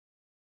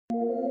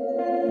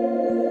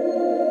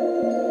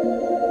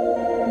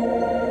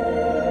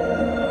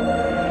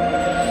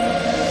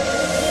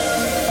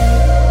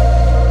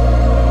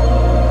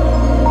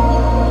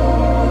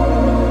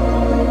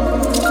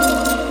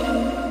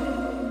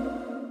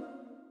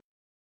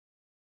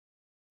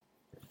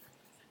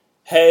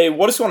Hey,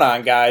 what is going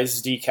on, guys?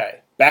 It's DK.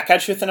 Back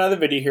at you with another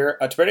video here.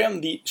 Today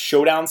on the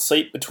Showdown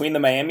slate between the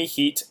Miami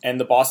Heat and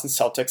the Boston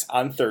Celtics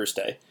on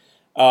Thursday.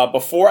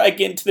 Before I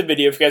get into the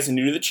video, if you guys are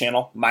new to the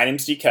channel, my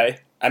name's DK.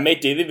 I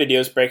make daily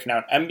videos breaking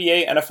down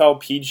NBA,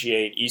 NFL,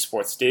 PGA, and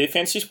esports, daily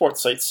fantasy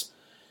sports slates.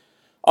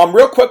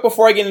 Real quick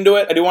before I get into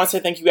it, I do want to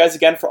say thank you guys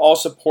again for all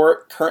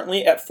support.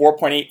 Currently at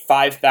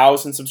 4.85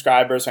 thousand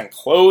subscribers and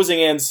closing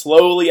in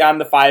slowly on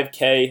the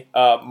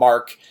 5K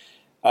mark.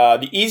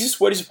 The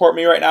easiest way to support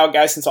me right now,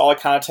 guys, since all the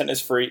content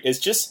is free, is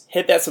just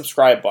hit that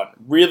subscribe button.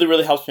 Really,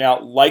 really helps me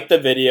out. Like the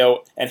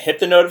video and hit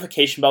the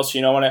notification bell so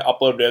you know when I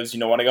upload videos, you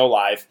know when I go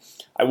live.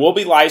 I will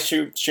be live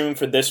streaming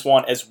for this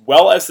one as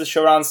well as the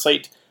Showdown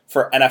slate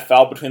for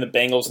NFL between the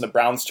Bengals and the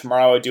Browns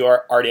tomorrow. I do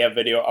already have a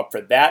video up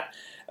for that.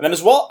 And then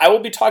as well, I will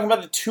be talking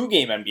about the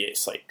two-game NBA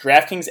slate.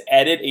 Draftkings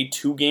added a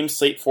two-game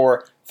slate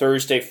for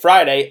Thursday,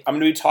 Friday. I'm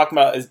going to be talking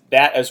about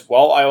that as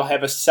well. I will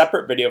have a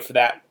separate video for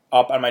that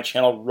up on my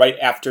channel right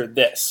after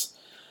this.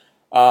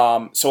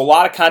 So a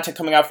lot of content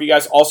coming out for you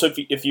guys. Also,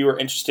 if you are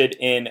interested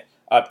in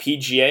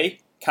PGA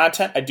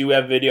content, I do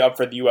have a video up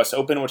for the US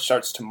Open, which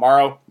starts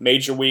tomorrow,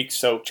 major week.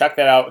 So check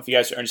that out if you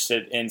guys are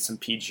interested in some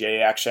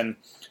PGA action.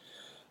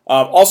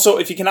 Also,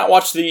 if you cannot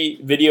watch the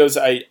videos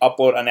I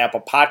upload on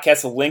Apple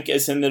Podcasts, the link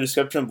is in the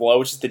description below,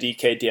 which is the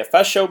DK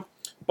DFS show.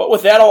 But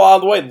with that all out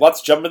of the way,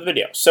 let's jump into the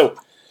video. So,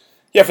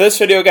 yeah, for this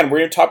video, again, we're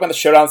going to talk about the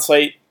Showdown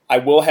slate. I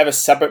will have a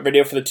separate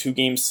video for the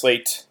two-game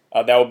slate.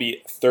 That will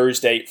be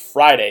Thursday,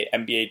 Friday,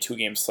 NBA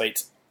two-game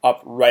slate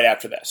up right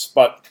after this.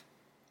 But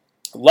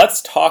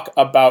let's talk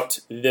about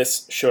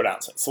this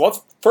Showdown slate. So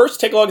let's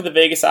first take a look at the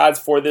Vegas odds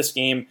for this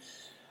game.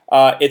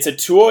 It's a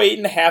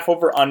 208.5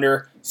 over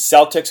under.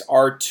 Celtics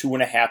are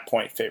 2.5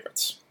 point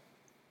favorites.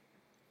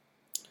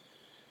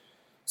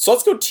 So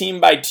let's go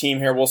team by team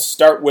here. We'll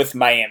start with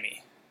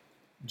Miami.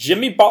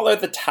 Jimmy Butler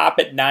at the top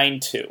at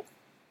 9-2.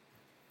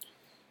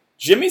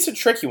 Jimmy's a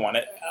tricky one.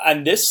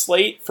 On this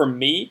slate, for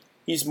me,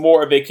 he's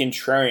more of a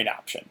contrarian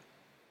option.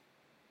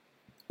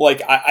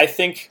 Like, I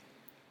think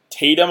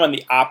Tatum on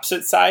the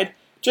opposite side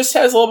just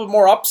has a little bit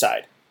more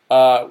upside.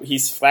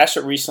 He's flashed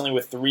it recently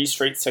with 3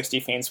 straight 60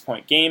 fantasy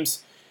point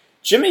games.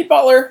 Jimmy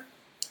Butler,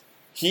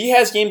 he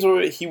has games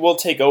where he will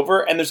take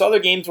over, and there's other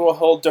games where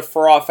he'll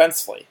defer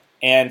offensively.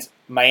 And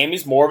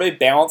Miami's more of a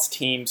balanced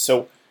team,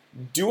 so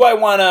do I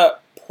want to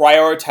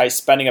prioritize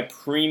spending a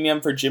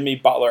premium for Jimmy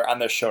Butler on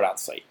this Showdown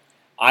slate?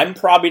 I'm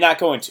probably not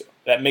going to.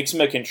 That makes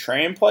him a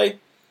contrarian play.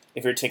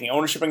 If you're taking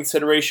ownership in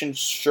consideration,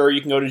 sure, you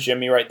can go to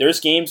Jimmy, right?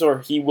 There's games where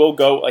he will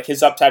go, like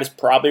his upside is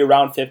probably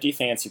around 50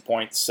 fantasy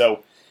points,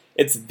 so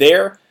it's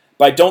there,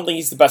 but I don't think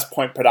he's the best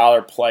point per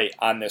dollar play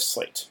on this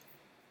slate.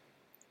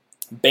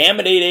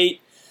 Bam at 8-8,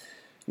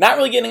 not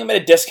really getting him at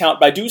a discount,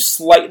 but I do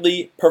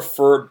slightly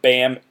prefer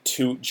Bam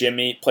to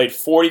Jimmy. Played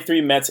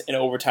 43 minutes in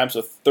overtime,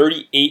 so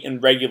 38 in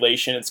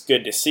regulation. It's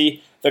good to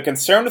see. The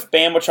concern with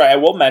Bam, which I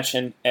will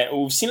mention, and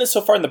we've seen it so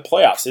far in the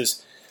playoffs,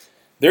 is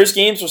there's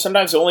games where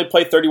sometimes they only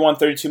play 31,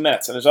 32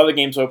 minutes, and there's other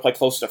games where they play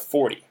close to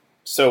 40.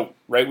 So,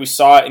 right, we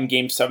saw it in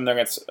Game 7 there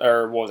against,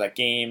 or what was that,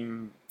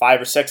 Game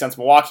 5 or 6 against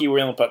Milwaukee, where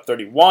we only put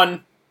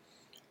 31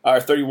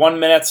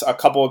 minutes. A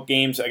couple of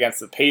games against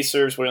the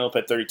Pacers, where we only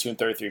played 32 and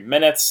 33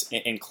 minutes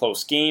in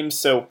close games.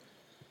 So,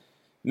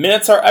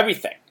 minutes are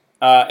everything.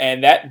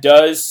 And that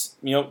does,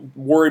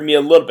 worry me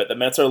a little bit. The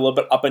minutes are a little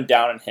bit up and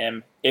down on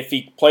him. If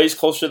he plays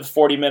closer to the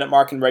 40-minute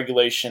mark in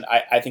regulation,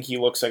 I think he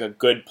looks like a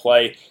good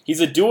play. He's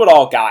a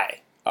do-it-all guy.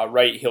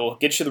 Right, he'll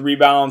get you the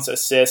rebounds,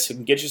 assists, he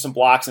can get you some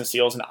blocks and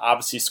steals, and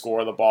obviously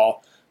score the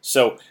ball.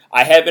 So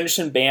I have interest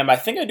in Bam. I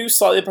think I do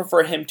slightly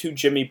prefer him to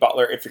Jimmy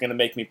Butler if you're going to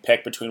make me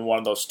pick between one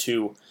of those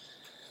two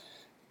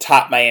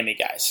top Miami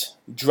guys.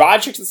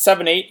 Dragic at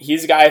 7-8.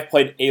 He's a guy I've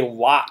played a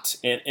lot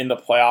in the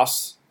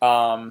playoffs.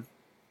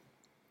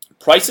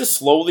 Price is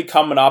slowly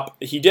coming up.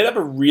 He did have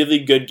a really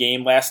good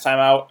game last time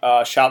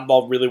out. Shot the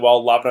ball really well.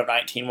 11 of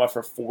 19, went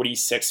for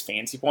 46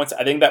 fantasy points.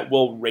 I think that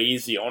will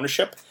raise the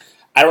ownership.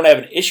 I don't have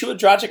an issue with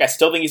Dragic. I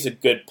still think he's a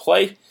good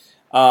play.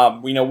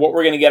 What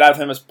we're going to get out of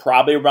him is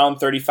probably around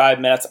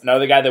 35 minutes.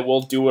 Another guy that will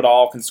do it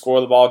all, can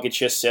score the ball,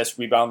 get you assists,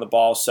 rebound the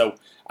ball. So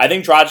I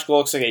think Dragic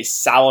looks like a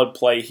solid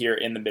play here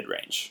in the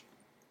mid-range.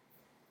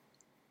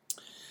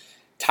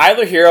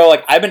 Tyler Hero,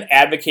 I've been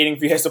advocating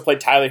for you guys to play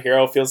Tyler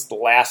Hero. Feels the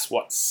last,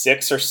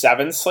 6 or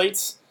 7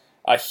 slates.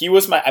 I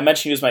mentioned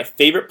he was my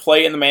favorite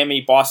play in the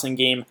Miami-Boston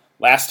game.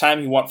 Last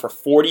time he went for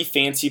 40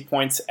 fantasy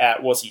points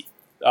at,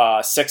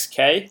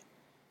 6K?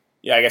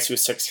 Yeah, I guess he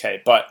was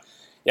 6K. But,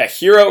 yeah,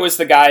 Hero is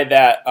the guy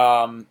that,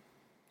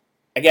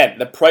 again,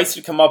 the price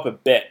would come up a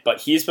bit, but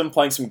he's been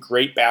playing some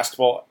great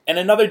basketball. And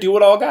another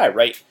do-it-all guy,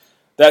 right?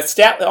 That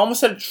stat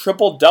almost had a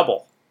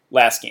triple-double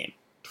last game.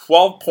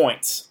 12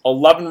 points,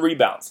 11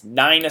 rebounds,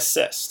 9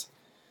 assists.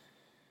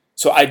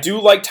 So I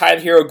do like Tyler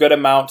Hero a good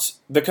amount.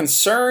 The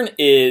concern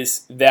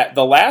is that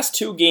the last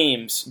 2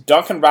 games,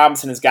 Duncan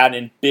Robinson has gotten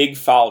in big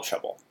foul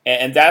trouble.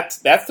 And that's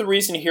the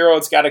reason Hero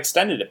has got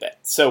extended a bit.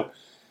 So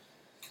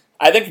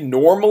I think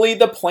normally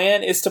the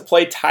plan is to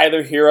play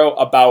Tyler Hero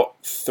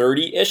about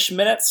 30-ish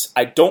minutes.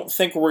 I don't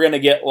think we're going to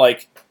get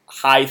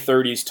high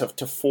 30s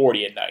to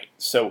 40 at night.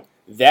 So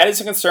that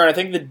is a concern. I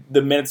think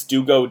the minutes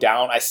do go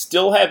down. I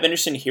still have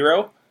interest in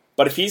Hero,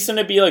 but if he's going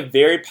to be like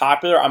very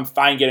popular, I'm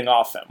fine getting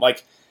off him.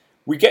 Like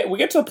we get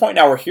to the point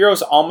now where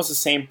Hero's almost the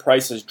same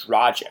price as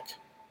Dragic.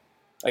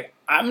 Like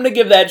I'm going to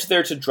give the edge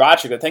there to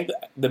Dragic. I think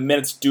the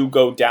minutes do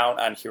go down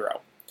on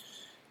Hero.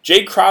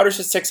 Jay Crowder's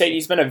at 6'8".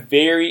 He's been a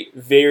very,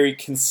 very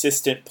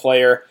consistent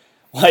player.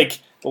 Like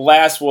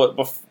before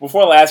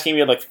the last game, he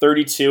had like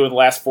 32 in the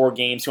last 4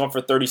 games. He went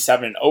for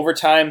 37 in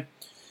overtime.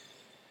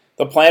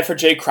 The plan for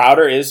Jay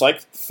Crowder is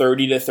like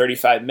 30 to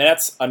 35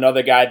 minutes.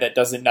 Another guy that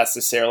doesn't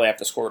necessarily have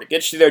to score to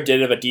get you there.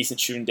 Did have a decent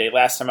shooting day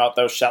last time out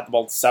though. Shot the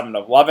ball 7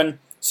 of 11.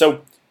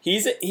 So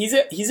he's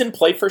in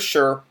play for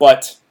sure.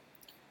 But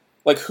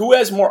like who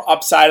has more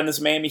upside in this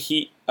Miami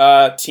Heat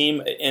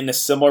team in a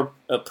similar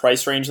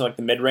price range, like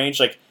the mid range?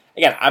 Like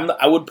again,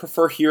 I would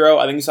prefer Hero.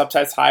 I think his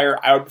upside's higher.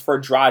 I would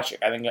prefer Dragic.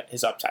 I think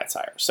his upside's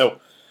higher. So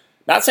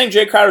not saying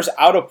Jay Crowder's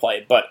out of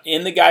play, but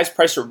in the guys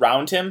priced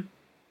around him,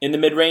 in the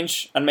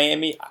mid-range on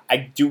Miami, I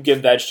do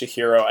give the edge to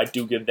Hero. I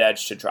do give the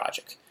edge to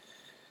Dragic.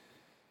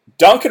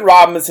 Duncan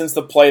Robinson's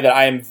the play that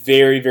I am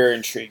very, very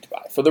intrigued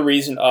by for the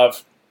reason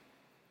of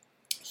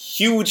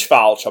huge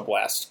foul trouble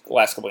last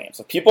couple games.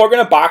 If people are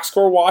going to box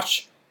score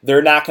watch,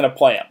 they're not going to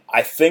play him.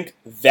 I think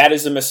that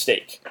is a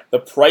mistake. The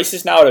price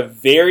is now at a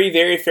very,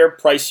 very fair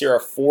price here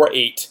of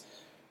 4.8,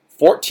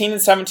 14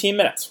 and 17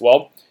 minutes.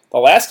 Well, the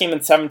last game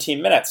in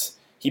 17 minutes,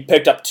 he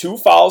picked up 2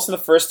 fouls in the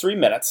first 3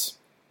 minutes,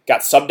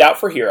 got subbed out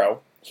for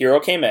Hero.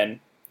 Hero came in,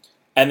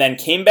 and then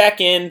came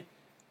back in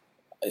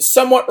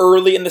somewhat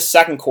early in the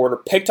second quarter,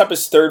 picked up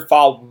his 3rd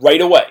foul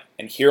right away,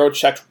 and Hero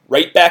checked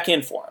right back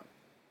in for him.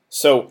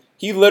 So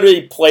he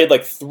literally played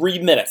like 3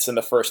 minutes in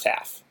the first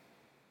half.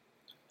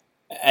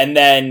 And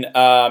then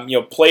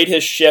played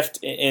his shift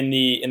in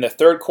the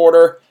 3rd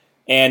quarter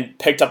and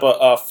picked up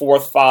a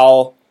 4th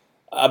foul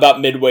about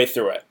midway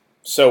through it.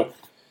 So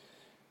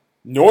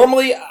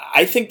normally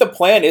I think the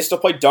plan is to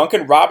play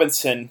Duncan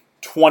Robinson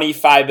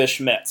 25-ish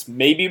minutes,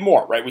 maybe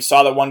more, right? We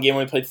saw that one game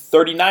when he played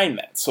 39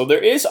 minutes. So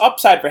there is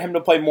upside for him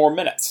to play more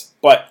minutes.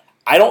 But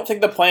I don't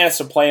think the plan is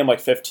to play him like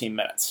 15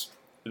 minutes.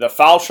 The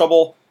foul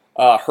trouble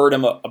hurt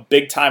him a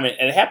big time, and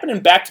it happened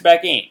in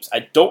back-to-back games.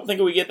 I don't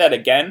think we get that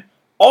again.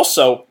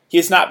 Also, he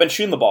has not been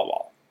shooting the ball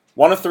well.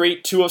 1 of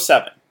 3, 2 of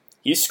 7.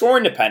 He's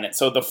scoring dependent,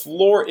 so the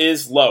floor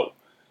is low.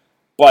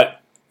 But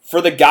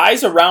for the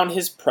guys around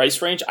his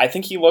price range, I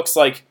think he looks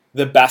like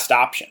the best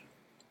option.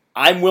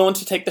 I'm willing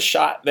to take the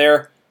shot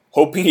there,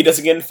 hoping he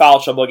doesn't get in foul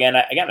trouble again.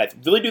 I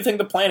really do think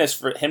the plan is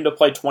for him to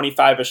play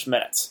 25-ish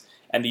minutes.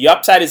 And the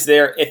upside is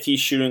there if he's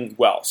shooting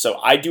well. So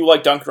I do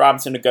like Duncan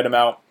Robinson a good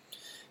amount.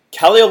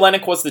 Kelly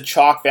Olynyk was the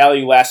chalk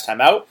value last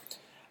time out.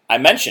 I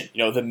mentioned,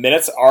 the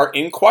minutes are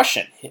in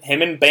question.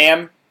 Him and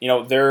Bam,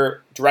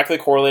 they're directly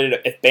correlated.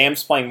 If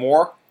Bam's playing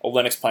more,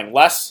 Olynyk's playing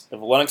less. If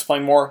Olynyk's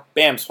playing more,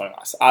 Bam's playing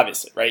less,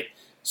 obviously, right?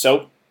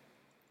 So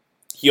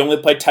he only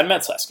played 10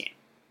 minutes last game.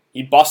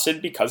 He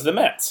busted because of the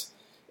minutes.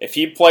 If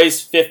he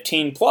plays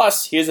 15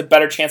 plus, he has a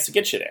better chance to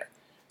get you there.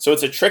 So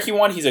it's a tricky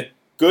one. He's a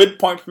good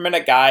point per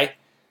minute guy.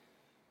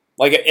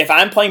 Like if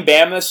I'm playing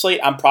Bam in the slate,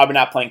 I'm probably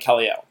not playing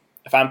Kelly O.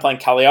 If I'm playing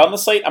Kelly O in the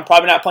slate, I'm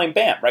probably not playing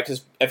Bam, right?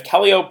 Because if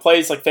Kelly O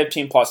plays like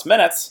 15 plus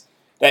minutes,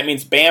 that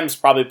means Bam's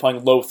probably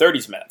playing low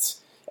 30s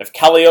minutes. If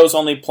Kelly O's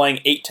only playing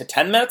 8 to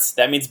 10 minutes,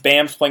 that means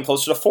Bam's playing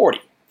closer to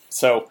 40.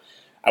 So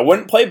I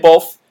wouldn't play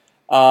both.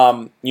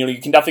 You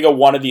can definitely go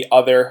one or the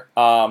other.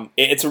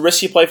 It's a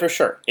risky play for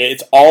sure.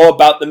 It's all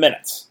about the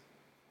minutes.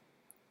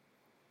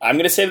 I'm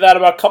going to say that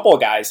about a couple of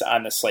guys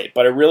on the slate,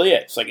 but it really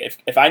is. Like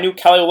if I knew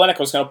Kelly Olynyk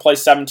was going to play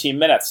 17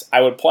 minutes,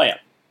 I would play him.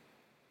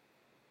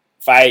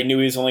 If I knew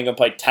he was only going to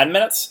play 10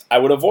 minutes, I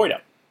would avoid him.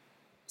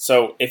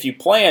 So if you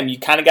play him, you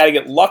kind of got to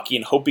get lucky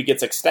and hope he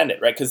gets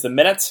extended, right? Because the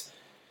minutes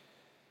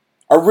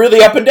are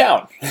really up and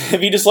down.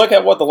 If you just look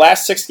at the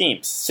last 6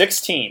 games,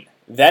 16,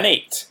 then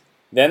 8,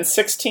 then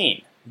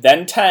 16,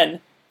 then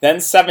 10,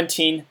 then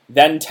 17,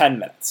 then 10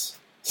 minutes.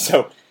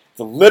 So it's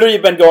literally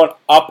been going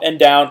up and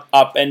down,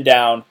 up and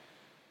down.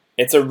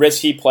 It's a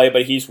risky play,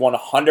 but he's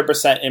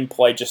 100% in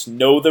play. Just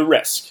know the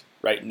risk,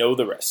 right? Know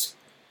the risk.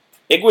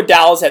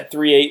 Iguodala's at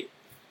 3.8.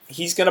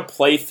 He's going to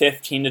play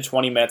 15 to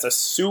 20 minutes. A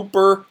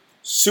super,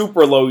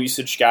 super low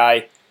usage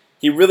guy.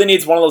 He really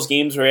needs one of those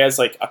games where he has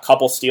like a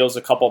couple steals,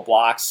 a couple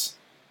blocks.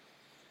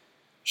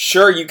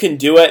 Sure, you can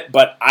do it,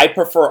 but I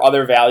prefer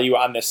other value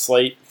on this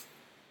slate.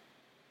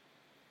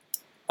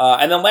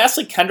 And then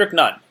lastly, Kendrick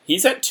Nunn.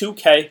 He's at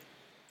 2K.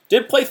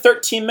 Did play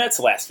 13 minutes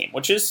last game,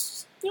 which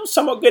is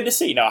somewhat good to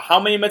see. Now, how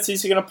many minutes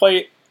is he going to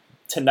play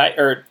tonight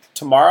or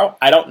tomorrow?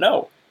 I don't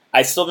know.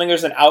 I still think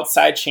there's an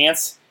outside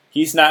chance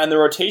he's not in the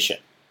rotation.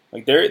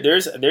 Like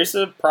there's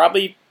a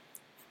probably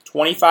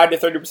 25 to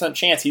 30%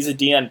 chance he's a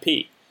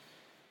DNP.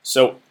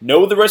 So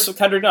know the risk of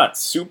Kendrick Nunn.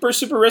 Super,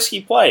 super risky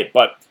play.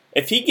 But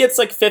if he gets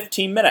like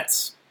 15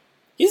 minutes,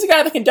 he's a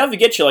guy that can definitely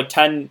get you like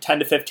 10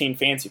 to 15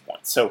 fantasy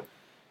points. So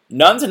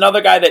Nunn's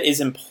another guy that is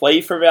in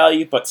play for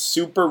value, but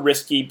super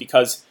risky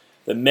because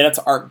the minutes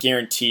aren't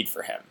guaranteed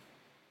for him.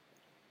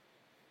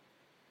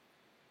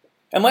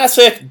 And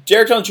lastly,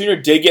 Derrick Jones Jr.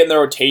 did get in the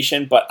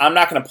rotation, but I'm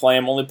not going to play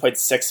him. Only played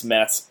 6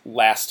 minutes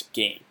last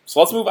game. So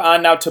let's move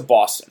on now to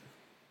Boston.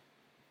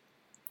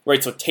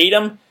 Right, so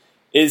Tatum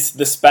is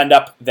the spend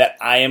up that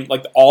I am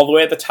all the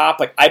way at the top.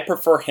 I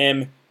prefer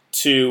him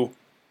to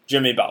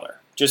Jimmy Butler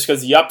just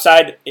because the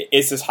upside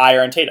is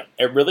higher on Tatum.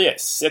 It really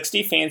is.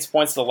 60 fantasy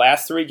points the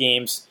last 3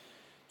 games.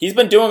 He's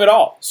been doing it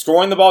all.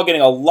 Scoring the ball,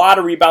 getting a lot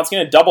of rebounds,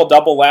 getting a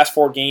double-double last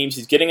 4 games.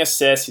 He's getting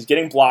assists. He's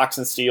getting blocks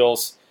and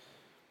steals.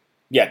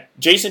 Yeah,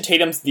 Jason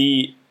Tatum's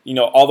the,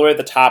 all the way at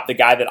the top, the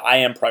guy that I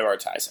am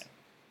prioritizing.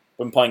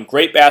 Been playing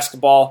great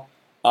basketball.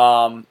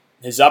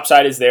 His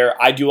upside is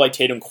there. I do like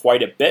Tatum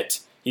quite a bit.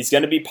 He's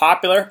going to be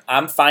popular.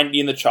 I'm fine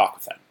being the chalk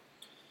with him.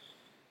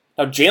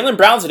 Now, Jaylen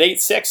Brown's at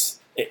 8.6.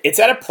 It's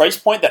at a price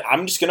point that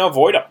I'm just going to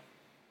avoid him.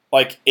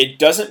 It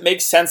doesn't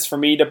make sense for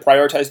me to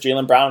prioritize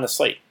Jaylen Brown on the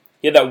slate.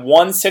 He had that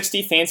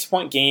 160 fantasy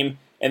point game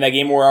in that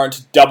game where we were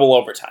into double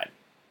overtime.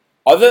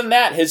 Other than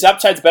that, his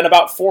upside's been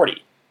about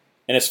 40.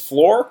 And his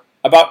floor,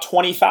 about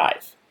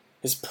 25.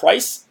 His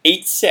price,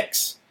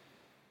 8.6.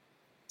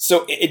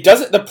 So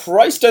the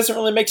price doesn't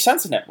really make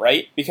sense in him,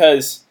 right?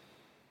 Because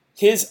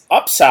his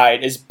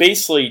upside is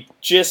basically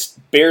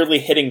just barely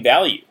hitting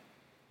value.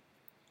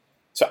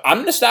 So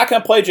I'm just not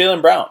going to play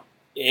Jaylen Brown.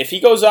 If he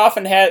goes off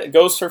and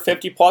goes for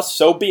 50 plus,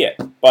 so be it.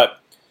 But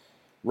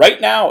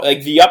right now,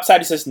 the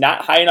upside is just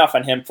not high enough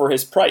on him for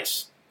his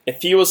price.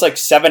 If he was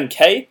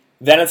 7K,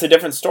 then it's a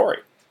different story.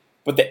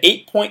 But the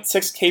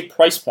 8.6K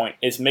price point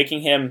is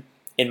making him,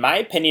 in my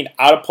opinion,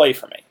 out of play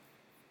for me.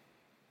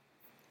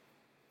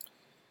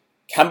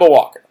 Kemba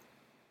Walker.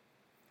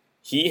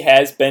 He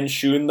has been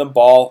shooting the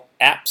ball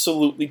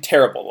absolutely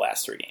terrible the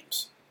last 3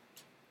 games.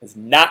 Has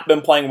not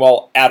been playing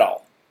well at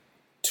all.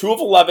 2 of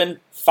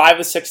 11, 5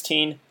 of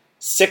 16,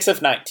 6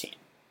 of 19.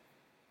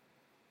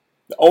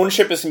 The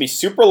ownership is going to be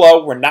super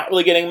low. We're not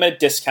really getting him at a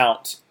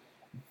discount.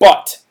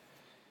 But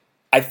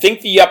I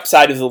think the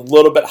upside is a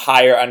little bit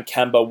higher on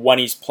Kemba when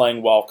he's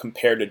playing well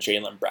compared to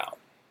Jaylen Brown.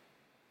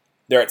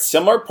 They're at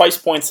similar price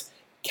points.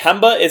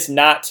 Kemba is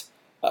not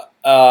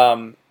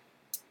the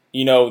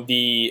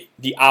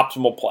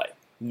optimal play.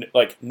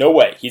 No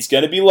way. He's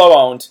going to be low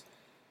owned.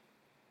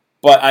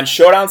 But on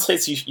Showdown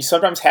slates, you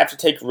sometimes have to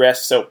take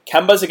risks. So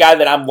Kemba's a guy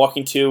that I'm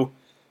looking to.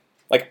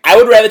 I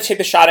would rather take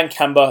the shot on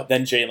Kemba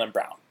than Jaylen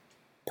Brown,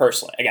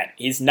 personally. Again,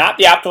 he's not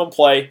the optimal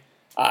play.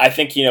 I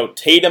think,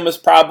 Tatum is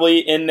probably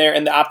in there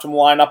in the optimal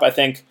lineup. I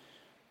think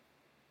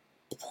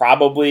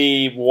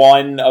probably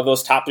one of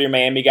those top 3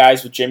 Miami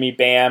guys with Jimmy,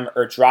 Bam,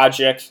 or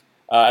Dragic,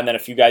 and then a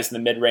few guys in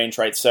the mid-range,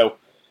 right? So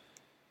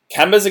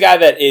Kemba's a guy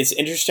that is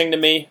interesting to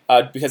me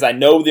because I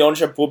know the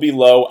ownership will be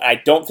low, and I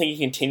don't think he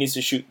continues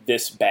to shoot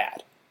this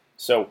bad.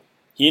 So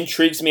he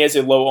intrigues me as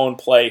a low-owned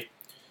play.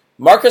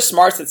 Marcus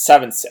Smart's at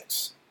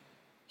 7.6.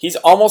 He's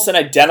almost an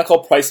identical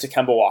price to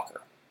Kemba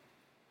Walker.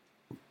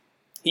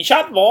 He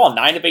shot the ball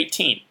 9 of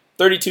 18,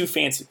 32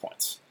 fantasy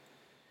points.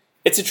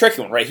 It's a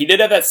tricky one, right? He did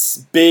have that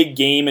big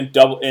game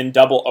in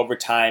double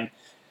overtime.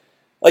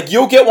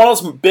 You'll get one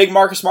of those big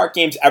Marcus Smart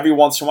games every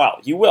once in a while.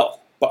 You will.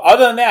 But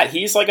other than that,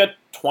 he's a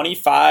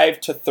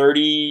 25 to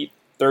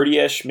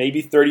 30-ish,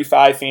 maybe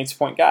 35 fantasy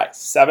point guy.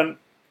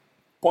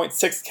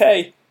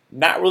 7.6K,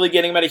 not really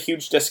getting him at a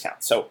huge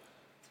discount. So,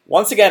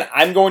 once again,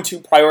 I'm going to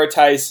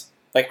prioritize,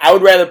 I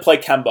would rather play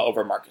Kemba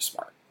over Marcus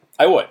Smart.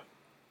 I would.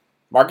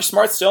 Marcus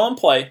Smart's still in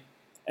play,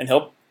 and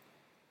he'll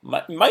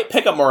might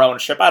pick up more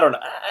ownership. I don't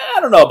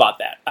know about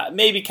that.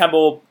 Maybe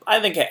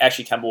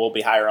Kemba will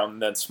be higher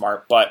owned than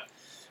Smart, but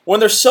when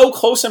they're so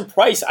close in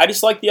price, I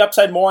just like the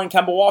upside more in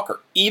Kemba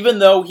Walker. Even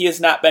though he has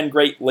not been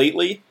great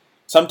lately,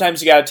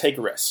 sometimes you got to take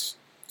risks.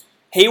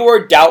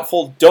 Hayward,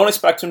 doubtful. Don't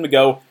expect him to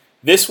go.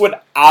 This would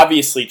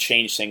obviously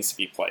change things if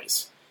he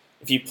plays.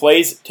 If he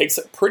plays, it takes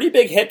a pretty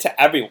big hit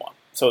to everyone.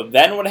 So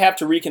then would have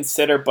to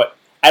reconsider, but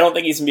I don't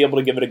think he's going to be able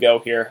to give it a go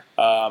here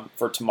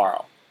for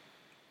tomorrow.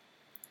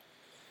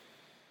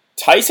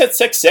 Tice at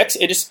 6.6,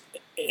 it just,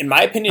 in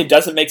my opinion, it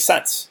doesn't make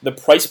sense. The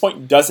price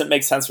point doesn't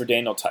make sense for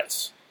Daniel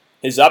Tice.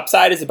 His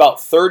upside is about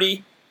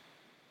 30.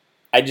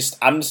 I'm just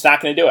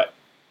not going to do it.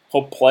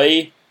 He'll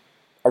play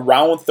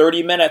around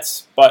 30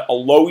 minutes, but a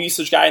low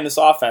usage guy in this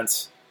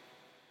offense.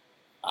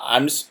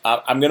 I'm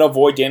going to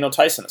avoid Daniel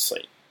Tice in the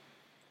slate.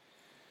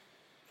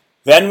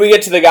 Then we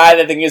get to the guy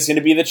that I think is going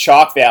to be the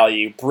chalk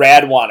value,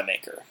 Brad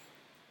Wanamaker.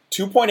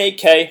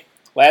 2.8K,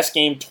 last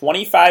game,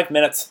 25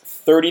 minutes,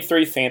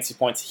 33 fantasy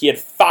points. He had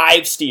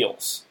 5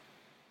 steals.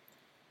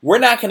 We're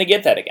not going to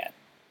get that again.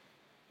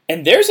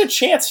 And there's a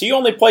chance he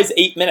only plays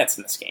 8 minutes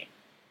in this game.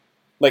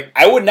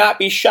 I would not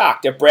be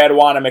shocked if Brad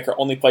Wanamaker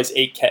only plays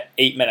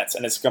 8 minutes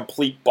and is a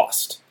complete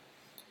bust.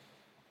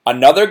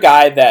 Another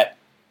guy that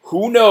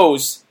who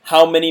knows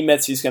how many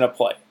minutes he's going to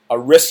play. A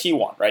risky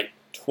one, right?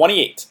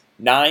 28,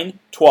 9,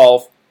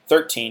 12,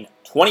 13,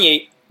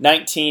 28,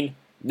 19,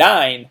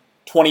 9,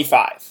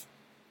 25.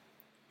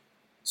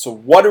 So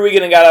what are we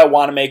going to get out of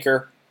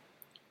Wanamaker?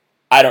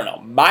 I don't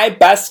know. My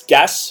best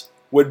guess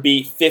would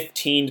be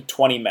 15 to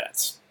 20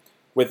 minutes.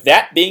 With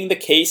that being the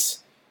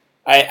case,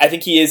 I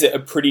think he is a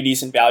pretty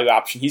decent value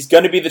option. He's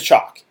going to be the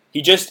chalk.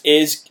 He just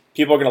is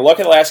People are going to look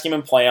at the last game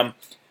and play him.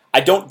 I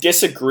don't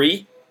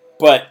disagree,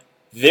 but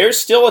there's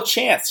still a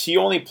chance he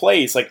only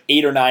plays like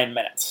 8 or 9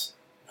 minutes.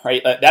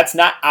 Right? That's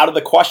not out of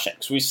the question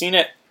because we've seen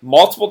it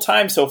multiple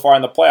times so far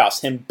in the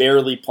playoffs, him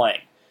barely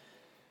playing.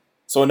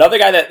 So another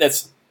guy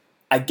that's,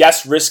 I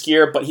guess,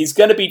 riskier, but he's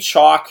going to be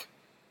chalk.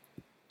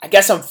 I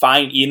guess I'm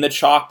fine eating the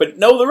chalk, but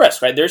know the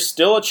risk, right? There's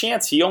still a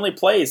chance he only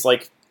plays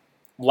like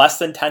less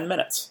than 10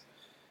 minutes.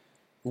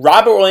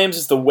 Robert Williams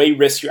is the way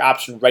riskier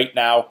option right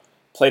now.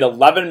 Played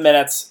 11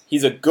 minutes.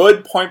 He's a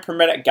good point per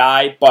minute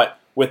guy, but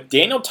with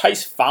Daniel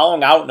Tice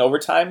fouling out in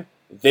overtime,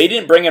 they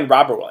didn't bring in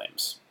Robert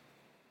Williams.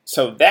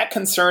 So that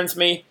concerns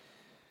me.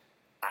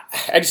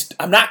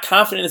 I'm not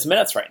confident in his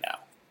minutes right now.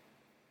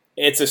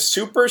 It's a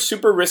super,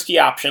 super risky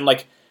option.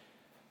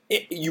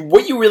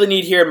 What you really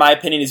need here, in my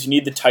opinion, is you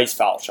need the Tice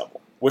foul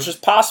trouble, which is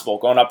possible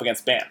going up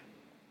against Bam.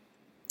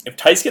 If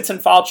Tice gets in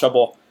foul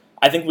trouble,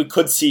 I think we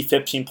could see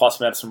 15-plus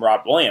minutes from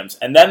Robert Williams,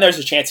 and then there's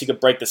a chance he could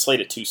break the slate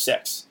at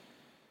 2-6.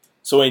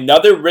 So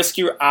another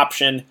riskier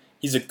option.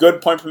 He's a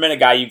good point-per-minute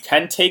guy. You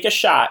can take a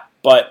shot,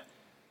 but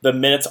the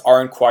minutes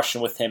are in question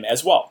with him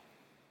as well.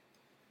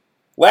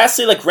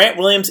 Lastly, Grant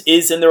Williams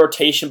is in the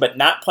rotation, but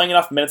not playing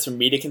enough minutes for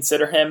me to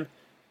consider him.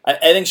 I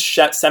think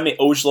Semi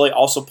Ojeleye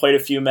also played a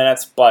few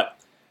minutes, but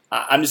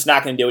I'm just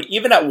not going to do it.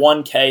 Even at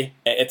 1K,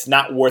 it's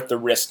not worth the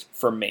risk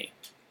for me.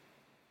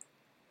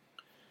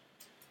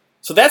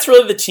 So that's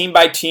really the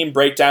team-by-team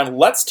breakdown.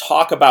 Let's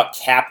talk about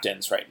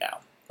captains right now.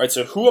 All right,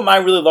 so who am I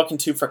really looking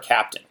to for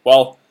captain?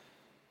 Well,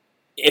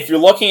 if you're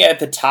looking at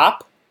the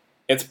top,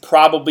 it's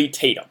probably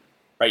Tatum.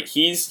 Right?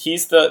 He's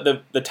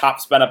the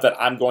top spin up that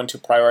I'm going to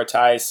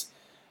prioritize.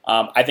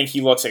 I think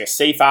he looks like a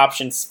safe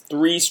option.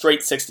 3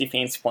 straight 60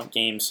 fantasy point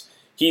games.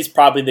 He's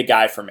probably the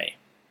guy for me.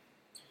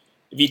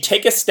 If you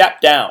take a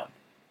step down,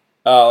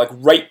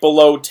 right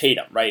below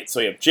Tatum, right? So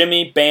you have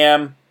Jimmy,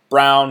 Bam,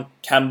 Brown,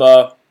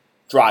 Kemba,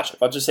 Dragic.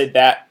 Let's just say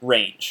that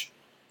range.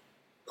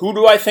 Who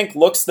do I think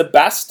looks the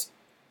best?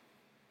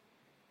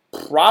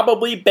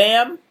 Probably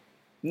Bam.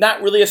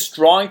 Not really a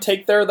strong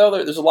take there, though.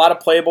 There's a lot of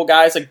playable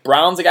guys.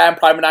 Brown's a guy I'm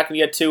probably not going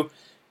to get to.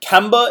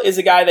 Kemba is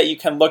a guy that you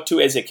can look to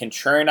as a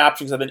contrarian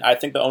option because I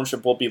think the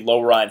ownership will be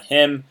lower on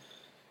him.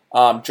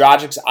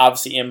 Dragic's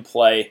obviously in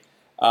play.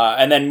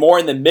 And then more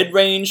in the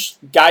mid-range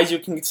guys you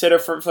can consider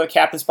for the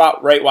captain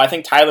spot, right? Well, I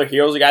think Tyler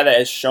Hero's a guy that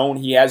has shown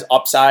he has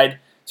upside,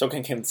 so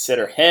can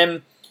consider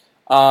him.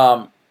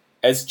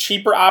 As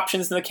cheaper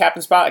options in the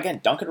captain spot, again,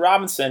 Duncan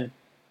Robinson,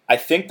 I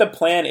think the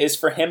plan is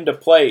for him to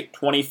play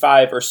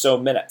 25 or so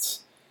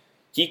minutes.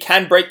 He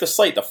can break the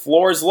slate. The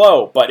floor is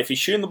low, but if he's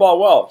shooting the ball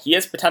well, he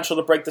has potential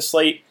to break the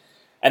slate.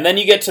 And then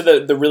you get to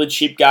the really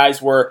cheap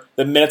guys where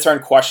the minutes are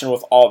in question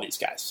with all these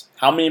guys.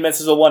 How many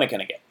minutes is Olynyk going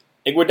to get?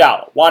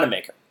 Iguodala,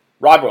 Wanamaker,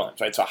 Robert Williams,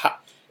 right? So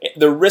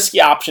they're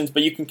risky options,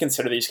 but you can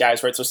consider these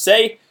guys, right? So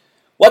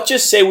let's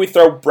just say we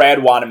throw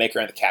Brad Wanamaker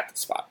in the captain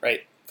spot,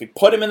 right? If we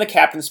put him in the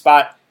captain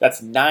spot,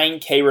 that's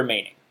 9K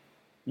remaining.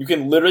 You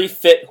can literally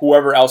fit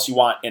whoever else you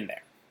want in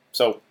there.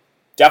 So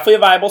definitely a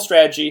viable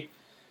strategy.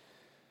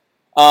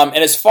 And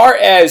as far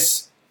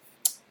as,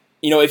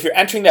 if you're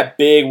entering that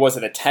big, was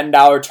it a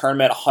 $10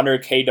 tournament,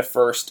 100K to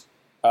first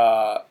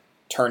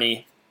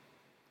tourney,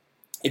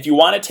 if you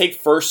want to take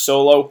first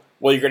solo,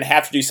 well, you're going to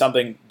have to do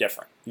something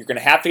different. You're going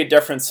to have to get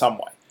different in some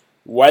way.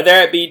 Whether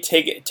it be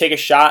take a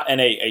shot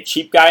and a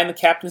cheap guy in the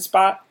captain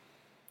spot,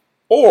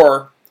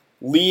 or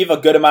leave a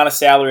good amount of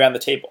salary on the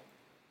table.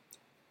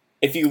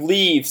 If you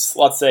leave,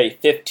 let's say,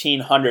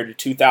 $1,500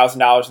 to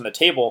 $2,000 on the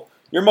table,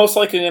 you're most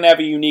likely going to have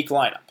a unique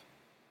lineup.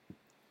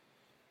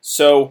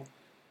 So,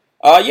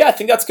 I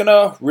think that's going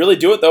to really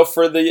do it, though,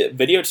 for the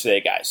video today,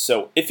 guys.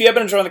 So, if you have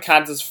been enjoying the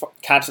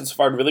content so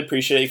far, I'd really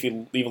appreciate it if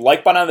you leave a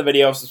like button on the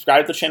video,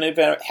 subscribe to the channel if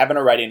you haven't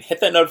already, and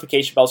hit that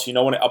notification bell so you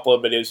know when I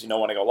upload videos, you know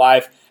when I go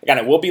live. Again,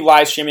 I will be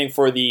live streaming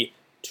for the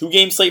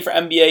 2-game slate for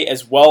NBA,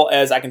 as well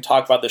as I can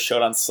talk about the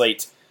Showdown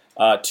slate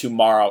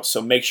tomorrow. So,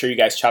 make sure you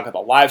guys check out the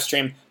live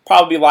stream.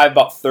 Probably live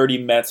about 30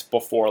 minutes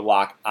before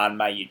lock on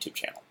my YouTube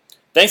channel.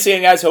 Thanks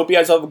again, guys. Hope you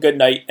guys have a good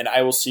night, and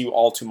I will see you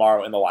all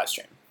tomorrow in the live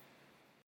stream.